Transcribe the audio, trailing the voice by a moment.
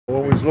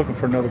Well, we was looking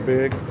for another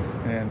big,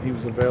 and he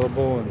was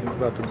available, and he's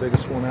about the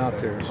biggest one out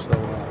there. So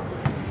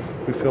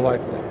we feel like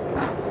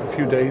a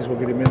few days we'll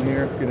get him in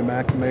here, get him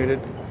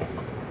acclimated,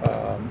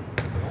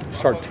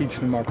 start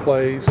teaching him our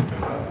plays,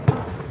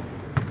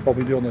 what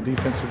we do on the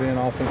defensive end,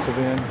 offensive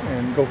end,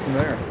 and go from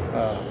there.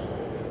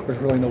 There's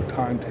really no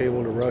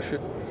timetable to rush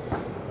it.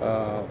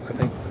 I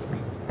think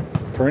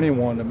for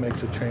anyone that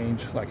makes a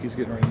change like he's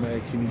getting ready to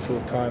make, he needs a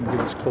little time to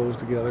get his clothes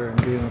together and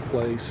get in a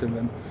place, and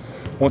then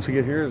once he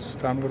gets here, it's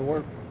time to go to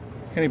work.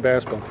 Any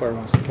basketball player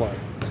wants to play.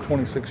 He's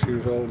 26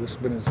 years old. This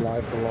has been his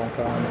life for a long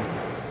time. And,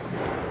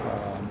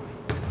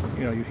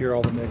 you know, you hear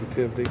all the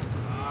negativity.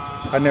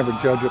 I never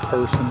judge a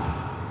person.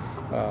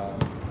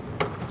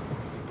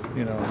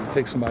 You know, you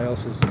take somebody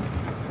else's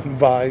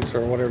advice or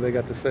whatever they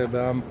got to say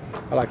about him.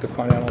 I like to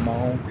find out on my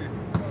own.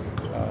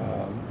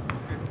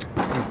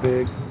 He's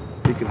big.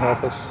 He can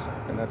help us,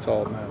 and that's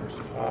all that matters.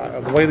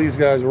 The way these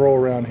guys roll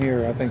around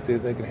here, I think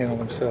they can handle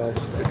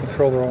themselves. They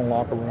control their own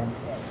locker room.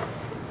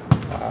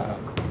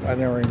 I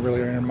never even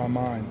really entered my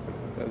mind.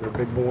 They're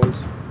big boys.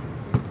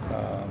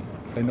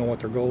 They know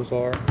what their goals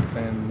are,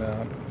 and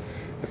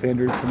if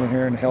Andrew can come in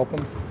here and help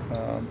them,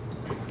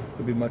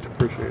 it'd be much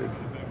appreciated.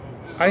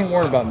 I ain't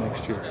worried about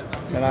next year,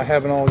 and I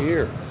haven't all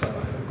year.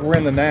 We're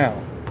in the now,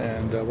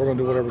 and we're going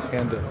to do whatever we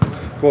can to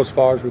go as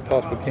far as we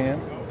possibly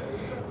can.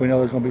 We know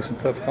there's going to be some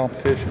tough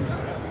competition,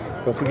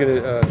 but if we get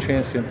a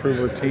chance to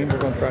improve our team, we're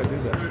going to try to do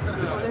that.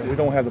 We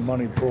don't have the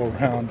money to throw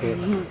around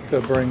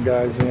to bring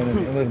guys in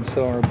and let them sit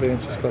on our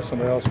bench just because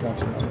somebody else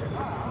wants them.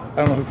 I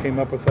don't know who came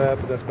up with that,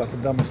 but that's about the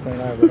dumbest thing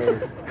I ever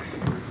heard.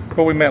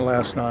 But we met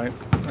last night,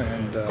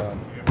 and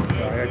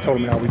I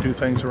told him how we do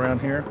things around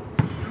here,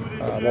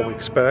 what we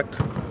expect,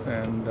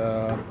 and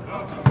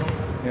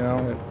you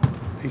know,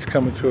 he's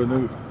coming to a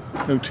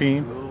new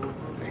team.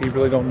 He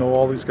really don't know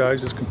all these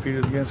guys that's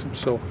competed against him,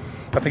 so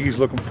I think he's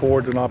looking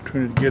forward to an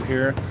opportunity to get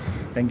here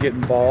and get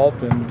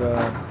involved, and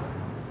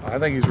I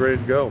think he's ready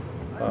to go.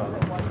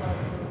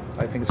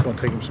 I think it's going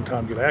to take him some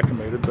time to get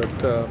acclimated, but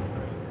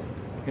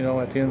you know,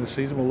 at the end of the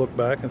season, we'll look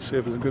back and see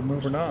if it's a good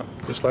move or not,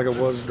 just like it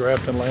was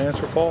drafting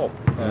Lance or Paul.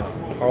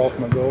 Our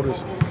ultimate goal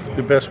is do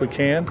the best we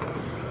can.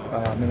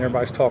 I mean,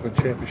 everybody's talking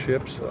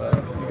championships.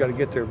 You got to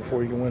get there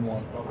before you can win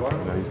one.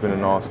 You know, he's been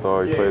an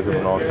all-star. He plays at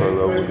an all-star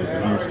level. He's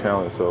a huge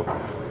talent. So,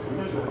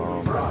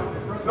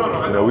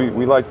 you know,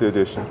 we like the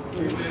addition.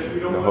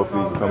 You know,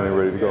 hopefully he can come in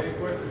ready to go.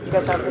 You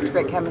guys have such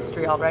great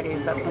chemistry already.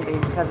 Is that something,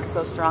 because it's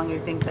so strong,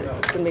 you think that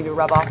it can maybe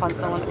rub off on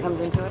someone that comes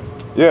into it?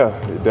 Yeah,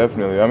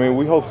 definitely. I mean,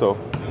 we hope so.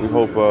 We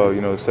hope,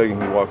 you know, the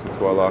second he walks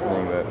into our locker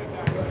room that,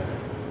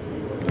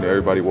 you know,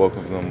 everybody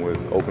welcomes him with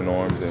open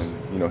arms, and,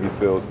 you know, he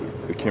feels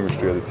the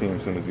chemistry of the team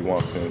as soon as he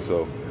walks in.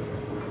 So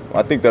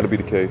I think that'll be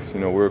the case. You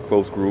know, we're a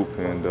close group,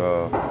 and,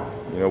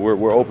 you know,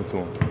 we're open to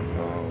him.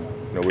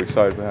 You know, we're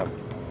excited to have him.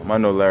 I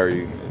know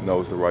Larry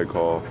knows the right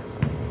call.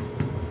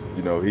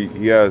 You know,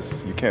 he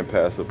has, you can't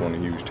pass up on a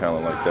huge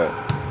talent like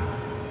that.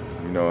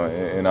 You know,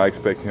 and I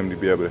expect him to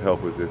be able to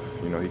help us if,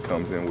 you know, he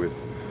comes in with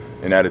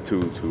an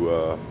attitude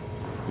to,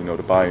 you know,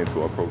 to buy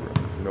into our program.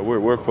 You know,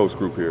 we're a close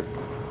group here.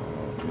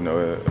 You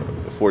know,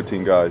 the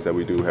 14 guys that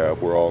we do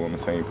have, we're all on the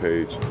same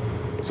page.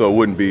 So it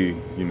wouldn't be,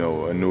 you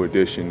know, a new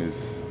addition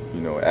is,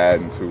 you know,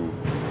 adding to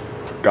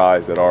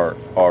guys that aren't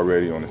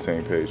already on the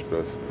same page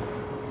with us.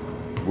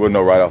 We'll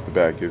know right off the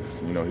back if,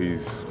 you know,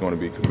 he's going to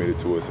be committed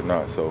to us or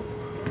not. So,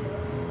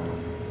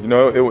 you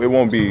know, it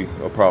won't be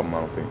a problem, I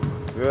don't think.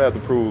 He'll have to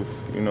prove,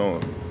 you know,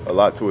 a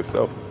lot to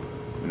himself,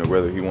 you know,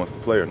 whether he wants to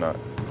play or not.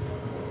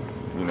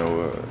 You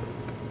know,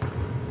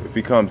 if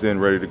he comes in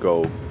ready to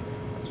go,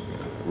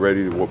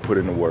 ready to put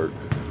in the work,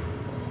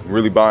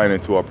 really buying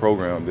into our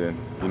program, then,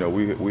 you know,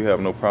 we have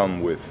no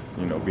problem with,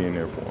 you know, being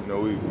there for him. You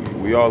know,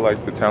 we all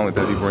like the talent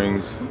that he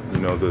brings,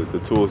 you know, the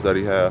tools that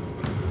he has.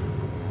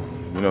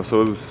 You know,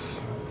 so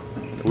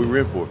we're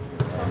in for it.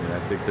 I mean, I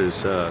think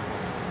there's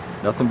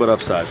nothing but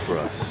upside for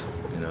us.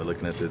 You know,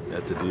 looking at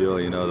the deal,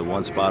 you know, the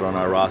one spot on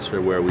our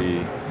roster where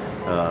we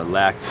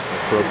lacked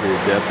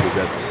appropriate depth was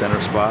at the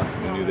center spot.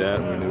 We knew that,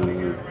 and we knew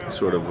we would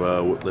sort of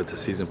let the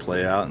season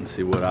play out and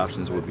see what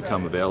options would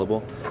become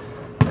available.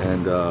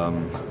 And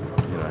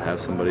you know, have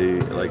somebody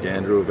like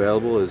Andrew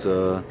available is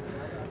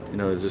you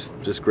know,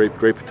 just great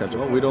potential.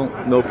 Well, we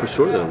don't know for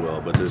sure that it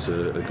will, but there's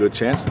a good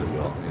chance that it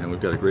will. You know,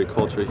 we've got a great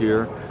culture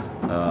here.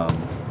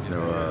 You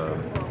know,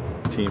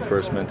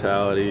 team-first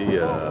mentality,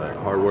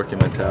 hard-working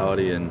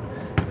mentality, and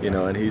you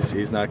know, and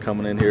he's not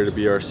coming in here to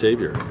be our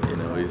savior. You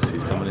know,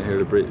 he's coming in here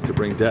to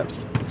bring depth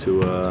to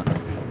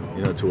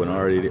you know, to an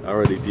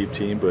already deep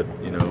team, but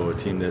you know, a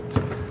team that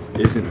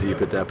isn't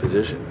deep at that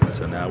position.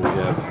 So now we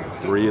have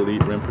 3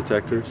 elite rim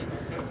protectors,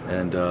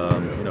 and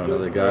you know,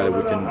 another guy that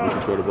we can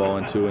throw the ball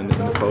into in the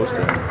post.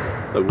 And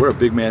look, we're a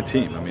big man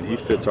team. I mean, he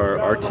fits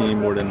our team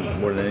more than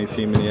any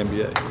team in the NBA.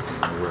 You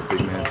know, we're a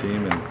big man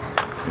team, and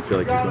I feel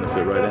like he's going to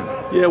fit right in.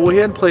 Yeah, well, he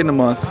hadn't played in a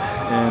month,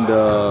 and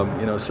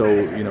you know, so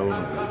you know,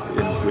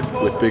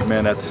 with big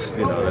men, that's,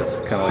 you know, that's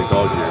kind of like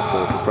dog years.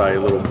 So this is probably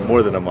a little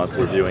more than a month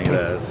we're viewing it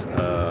as.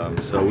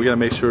 So we got to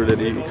make sure that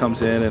he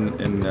comes in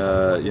and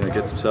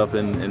gets himself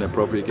in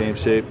appropriate game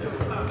shape,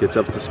 gets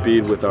up to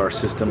speed with our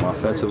system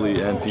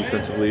offensively and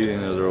defensively.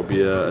 There will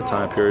be a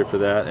time period for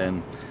that,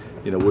 and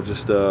we'll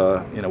just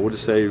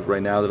say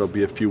right now that it'll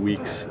be a few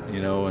weeks,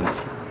 and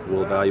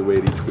we'll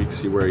evaluate each week,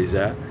 see where he's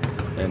at,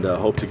 and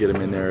hope to get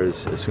him in there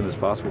as soon as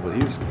possible. But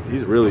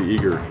he's really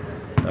eager.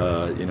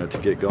 To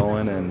get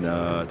going and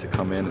to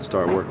come in and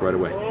start work right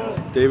away.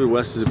 David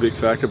West is a big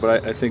factor,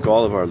 but I think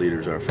all of our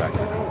leaders are a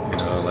factor.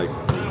 Like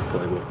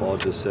what Paul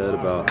just said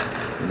about,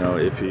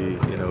 if he,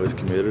 is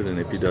committed and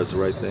if he does the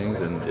right things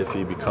and if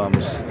he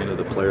becomes,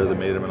 the player that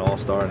made him an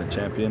all-star and a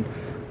champion,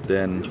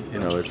 then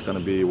it's going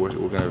to be we're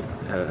going to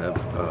have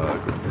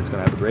it's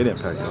going to have a great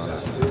impact on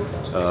us.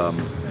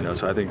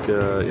 So I think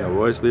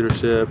Roy's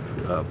leadership,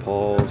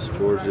 Paul's,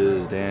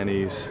 George's,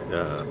 Danny's,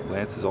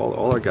 Lance's,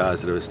 all our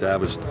guys that have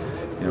established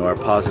our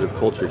positive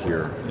culture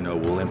here,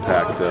 will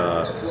impact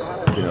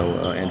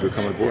Andrew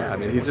coming aboard. I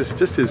mean, he just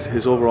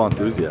his overall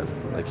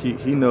enthusiasm. Like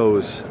he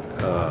knows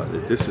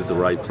that this is the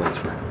right place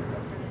for him,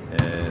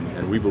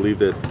 and we believe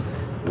that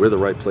we're the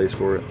right place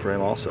for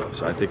him also.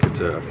 So I think it's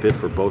a fit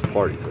for both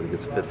parties. I think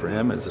it's a fit for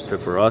him, and it's a fit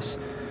for us.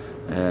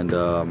 And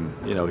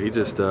he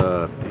just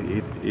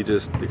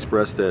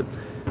expressed that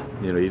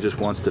he just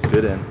wants to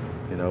fit in,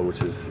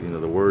 which is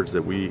the words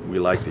that we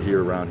like to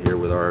hear around here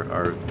with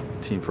our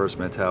team first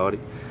mentality,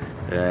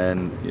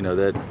 and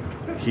that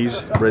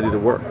he's ready to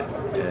work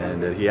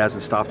and that he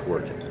hasn't stopped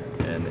working.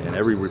 And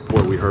every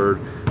report we heard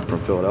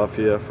from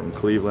Philadelphia, from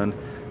Cleveland,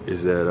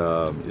 is that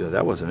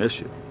that was an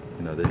issue,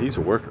 that he's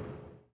a worker.